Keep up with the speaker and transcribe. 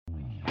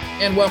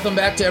And welcome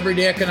back to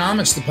Everyday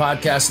Economics, the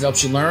podcast that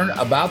helps you learn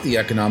about the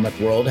economic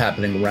world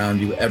happening around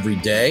you every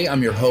day.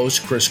 I'm your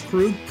host, Chris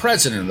Krug,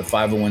 president of the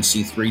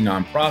 501c3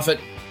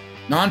 nonprofit,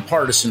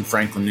 nonpartisan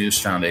Franklin News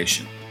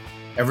Foundation.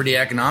 Everyday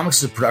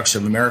Economics is a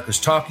production of America's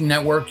Talking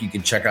Network. You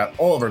can check out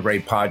all of our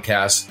great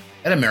podcasts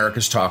at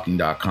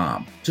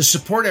americastalking.com. To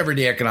support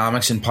Everyday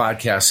Economics and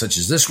podcasts such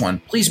as this one,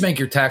 please make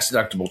your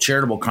tax-deductible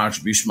charitable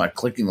contribution by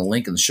clicking the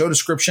link in the show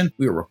description.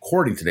 We are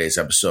recording today's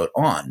episode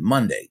on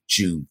Monday,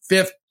 June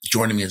 5th.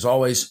 Joining me as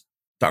always,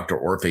 Dr.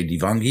 Orphe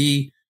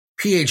Divounguy,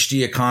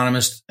 PhD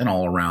economist and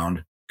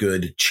all-around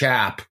good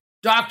chap.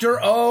 Dr.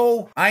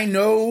 O, I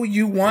know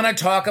you want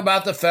to talk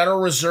about the Federal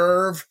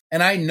Reserve,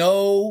 and I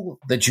know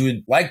that you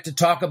would like to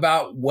talk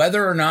about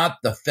whether or not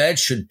the Fed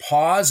should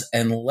pause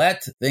and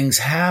let things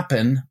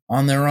happen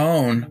on their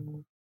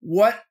own.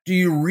 What do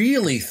you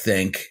really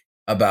think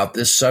about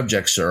this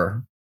subject,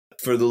 sir?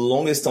 For the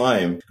longest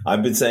time,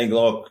 I've been saying,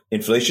 look,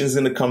 inflation is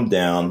going to come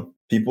down.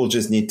 People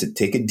just need to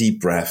take a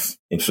deep breath.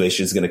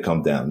 Inflation is going to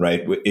come down,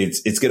 right?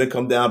 It's going to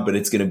come down, but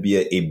it's going to be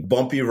a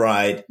bumpy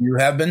ride. You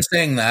have been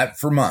saying that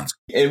for months.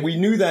 And we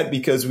knew that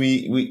because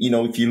we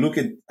if you look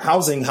at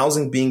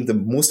housing being the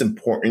most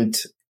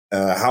important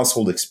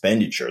household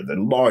expenditure, the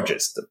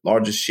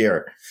largest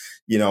share,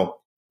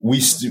 we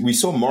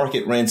saw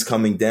market rents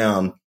coming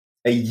down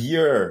a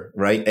year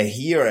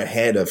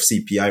ahead of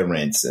CPI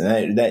rents.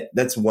 And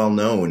that's well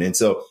known.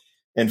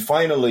 And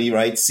finally,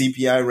 right,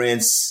 CPI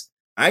rents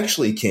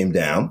actually came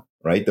down,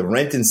 right? The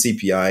rent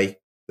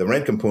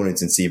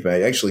components in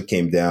CPI actually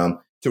came down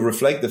to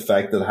reflect the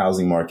fact that the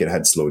housing market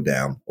had slowed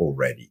down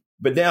already.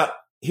 But now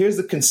here's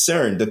the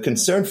concern. The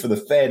concern for the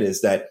Fed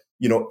is that,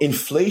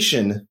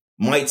 inflation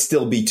might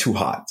still be too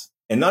hot,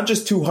 and not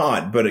just too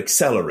hot, but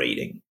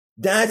accelerating.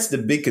 That's the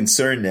big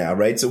concern now,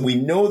 right? So we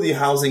know the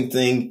housing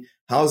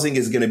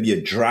is going to be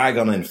a drag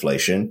on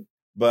inflation,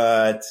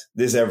 but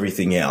there's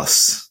everything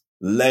else.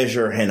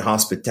 Leisure and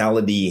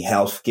hospitality,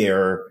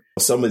 healthcare,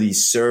 some of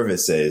these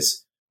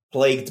services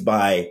plagued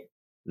by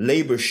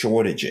labor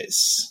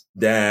shortages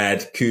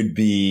that could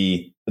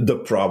be the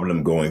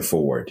problem going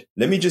forward.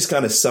 Let me just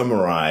kind of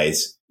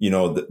summarize,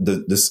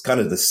 this kind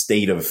of the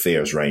state of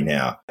affairs right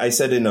now. I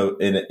said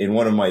in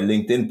one of my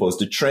LinkedIn posts,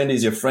 the trend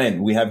is your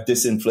friend. We have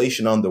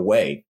disinflation on the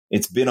way.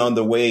 It's been on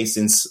the way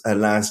since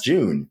last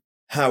June.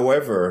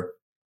 However,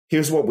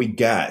 here's what we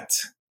got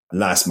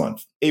last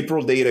month.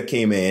 April data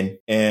came in,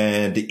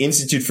 and the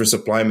Institute for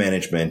Supply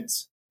Management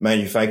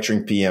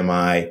manufacturing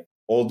PMI,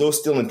 although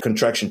still in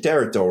contraction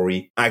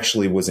territory,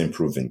 actually was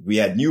improving. We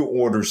had new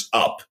orders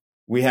up.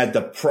 We had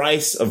the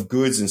price of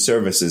goods and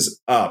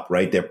services up,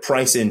 right? Their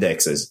price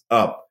indexes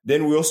up.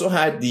 Then we also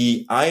had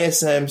the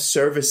ISM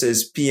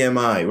services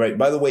PMI, right?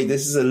 By the way,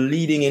 this is a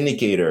leading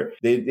indicator.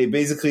 They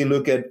basically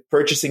look at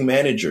purchasing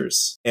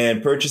managers,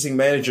 and purchasing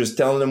managers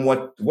telling them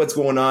what's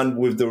going on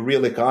with the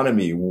real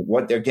economy,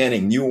 what they're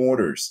getting, new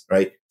orders,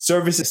 right?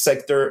 Services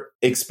sector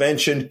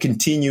expansion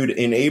continued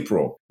in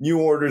April. New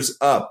orders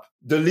up.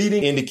 The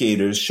leading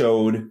indicators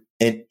showed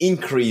an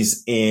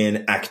increase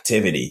in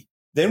activity.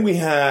 Then we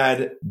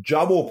had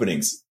job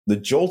openings, the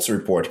JOLTS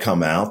report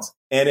come out,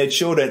 and it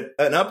showed an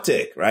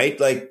uptick, right?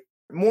 Like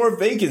more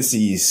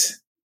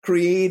vacancies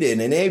created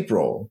in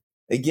April.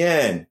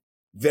 Again,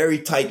 very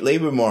tight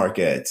labor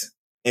market.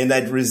 And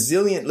that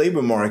resilient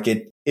labor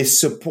market is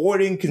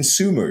supporting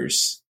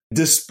consumers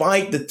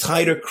despite the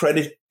tighter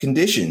credit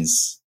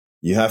conditions.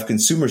 You have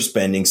consumer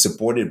spending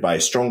supported by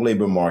a strong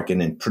labor market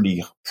and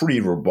pretty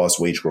robust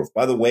wage growth.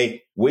 By the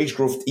way, wage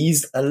growth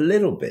eased a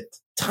little bit,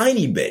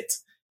 tiny bit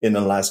in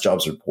the last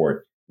jobs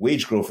report.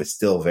 Wage growth is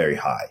still very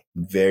high,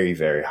 very,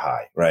 very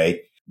high,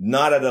 right?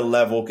 Not at a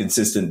level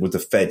consistent with the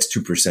Fed's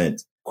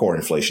 2% core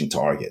inflation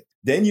target.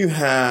 Then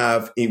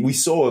we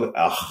saw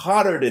a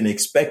hotter than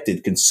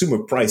expected consumer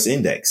price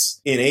index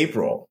in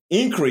April,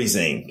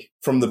 increasing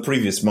from the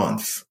previous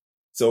month.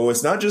 So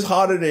it's not just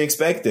hotter than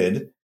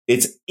expected.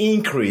 It's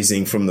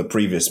increasing from the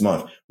previous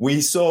month.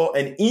 We saw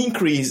an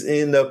increase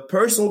in the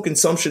personal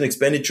consumption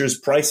expenditures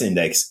price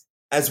index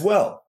as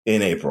well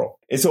in April.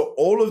 And so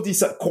all of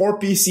these core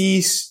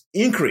PCs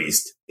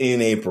increased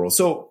in April.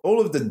 So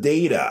all of the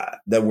data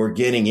that we're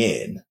getting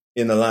in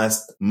the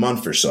last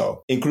month or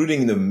so,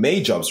 including the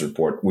May jobs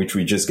report, which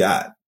we just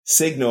got,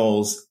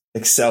 signals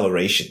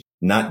acceleration,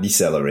 not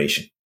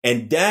deceleration.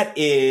 And that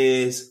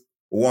is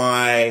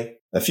why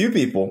a few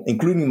people,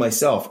 including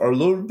myself, are a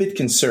little bit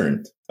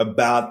concerned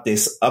about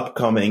this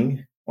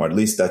upcoming, or at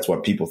least that's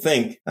what people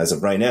think as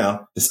of right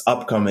now, this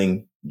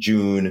upcoming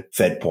June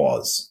Fed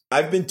pause.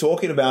 I've been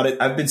talking about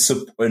it. I've been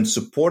in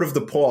support of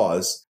the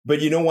pause.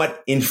 But you know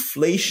what?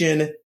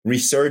 Inflation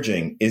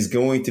resurging is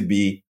going to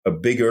be a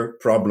bigger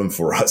problem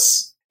for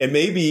us. And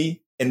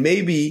maybe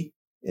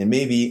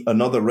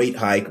another rate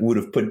hike would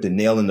have put the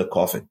nail in the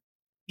coffin.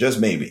 Just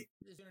maybe.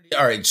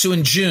 All right. So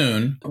in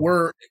June,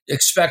 we're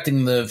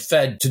expecting the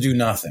Fed to do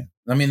nothing.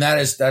 I mean,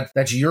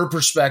 that's your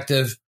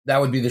perspective.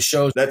 That would be the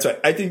show. That's right.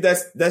 I think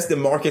that's the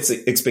market's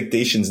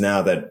expectations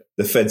now, that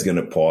the Fed's going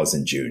to pause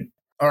in June.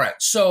 All right.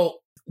 So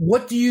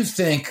what do you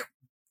think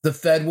the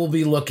Fed will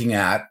be looking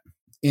at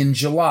in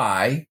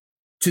July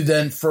to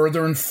then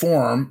further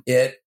inform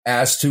it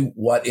as to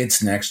what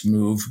its next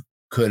move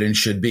could and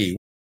should be?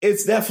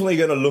 It's definitely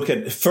going to look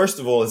at, first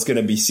of all, it's going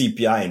to be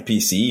CPI and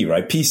PCE,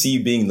 right?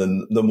 PCE being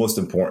the most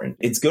important.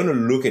 It's going to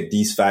look at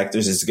these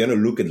factors. It's going to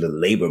look at the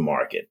labor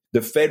market.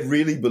 The Fed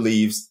really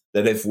believes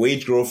that if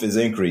wage growth is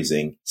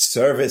increasing,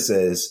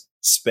 services,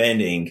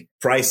 spending,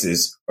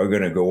 prices are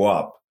going to go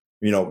up.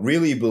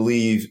 Really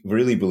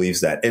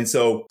believes that. And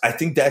so I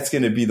think that's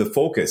going to be the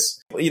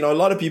focus. A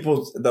lot of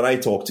people that I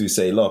talk to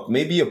say, look,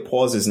 maybe a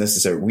pause is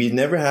necessary.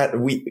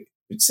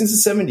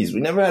 Since the 70s, we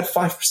never had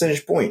 5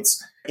 percentage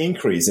points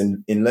increase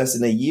in less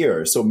than a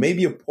year. So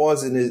maybe a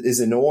pause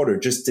is in order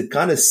just to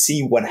kind of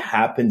see what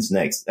happens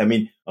next. I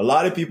mean, a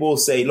lot of people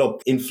say,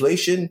 look,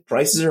 inflation,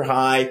 prices are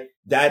high.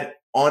 That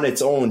on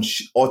its own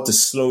ought to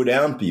slow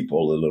down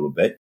people a little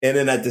bit. And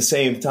then at the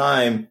same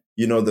time,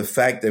 the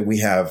fact that we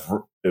have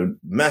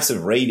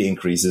massive rate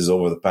increases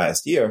over the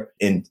past year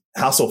and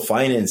household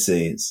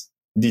finances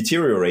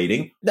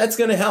deteriorating, that's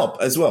going to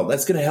help as well.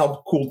 That's going to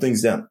help cool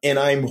things down. And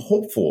I'm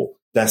hopeful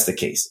that's the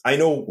case. I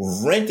know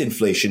rent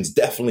inflation is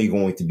definitely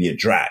going to be a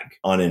drag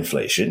on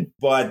inflation,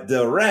 but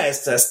the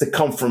rest has to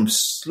come from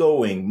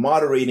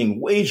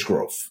moderating wage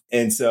growth.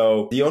 And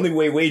so the only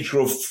way wage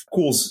growth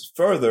cools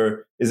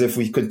further is if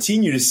we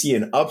continue to see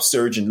an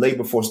upsurge in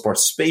labor force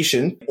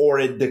participation or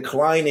a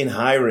decline in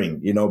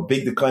hiring,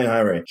 big decline in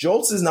hiring.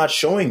 JOLTS is not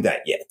showing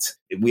that yet.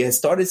 We had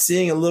started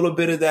seeing a little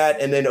bit of that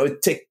and then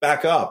it ticked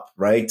back up,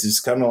 right? It's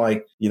kind of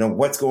like,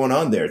 what's going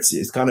on there?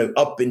 It's kind of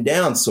up and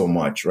down so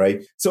much,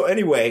 right? So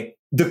anyway,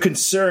 the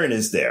concern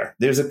is there.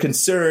 There's a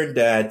concern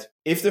that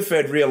if the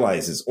Fed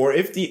realizes, or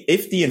if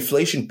the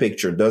inflation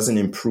picture doesn't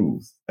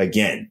improve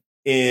again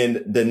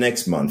in the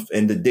next month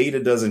and the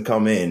data doesn't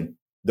come in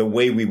the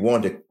way we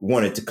want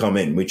it to come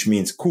in, which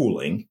means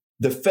cooling,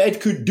 the Fed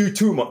could do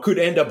too much, could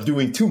end up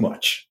doing too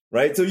much,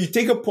 right? So you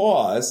take a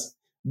pause,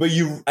 but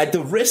you at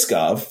the risk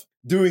of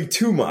doing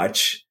too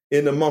much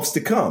in the months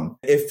to come.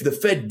 If the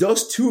Fed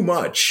does too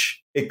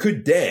much, it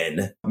could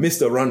then miss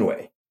the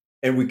runway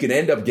and we could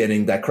end up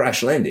getting that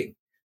crash landing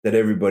that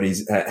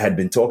everybody's had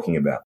been talking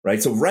about,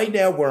 right? So right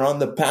now we're on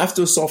the path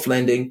to a soft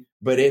landing,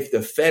 but if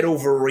the Fed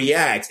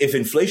overreacts, if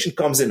inflation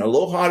comes in a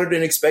little hotter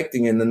than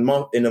expecting a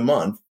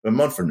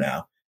month from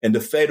now, and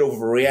the Fed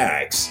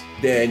overreacts,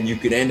 then you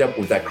could end up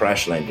with that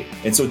crash landing.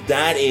 And so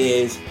that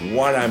is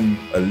what I'm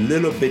a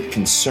little bit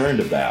concerned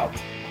about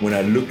when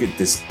I look at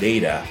this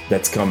data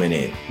that's coming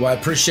in. Well, I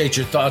appreciate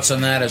your thoughts on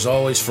that. As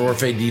always, for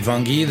Orphe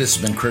Divounguy, this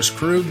has been Chris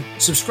Krug.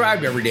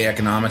 Subscribe to Everyday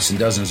Economics and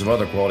dozens of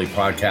other quality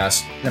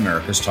podcasts at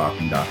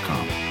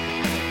americastalking.com.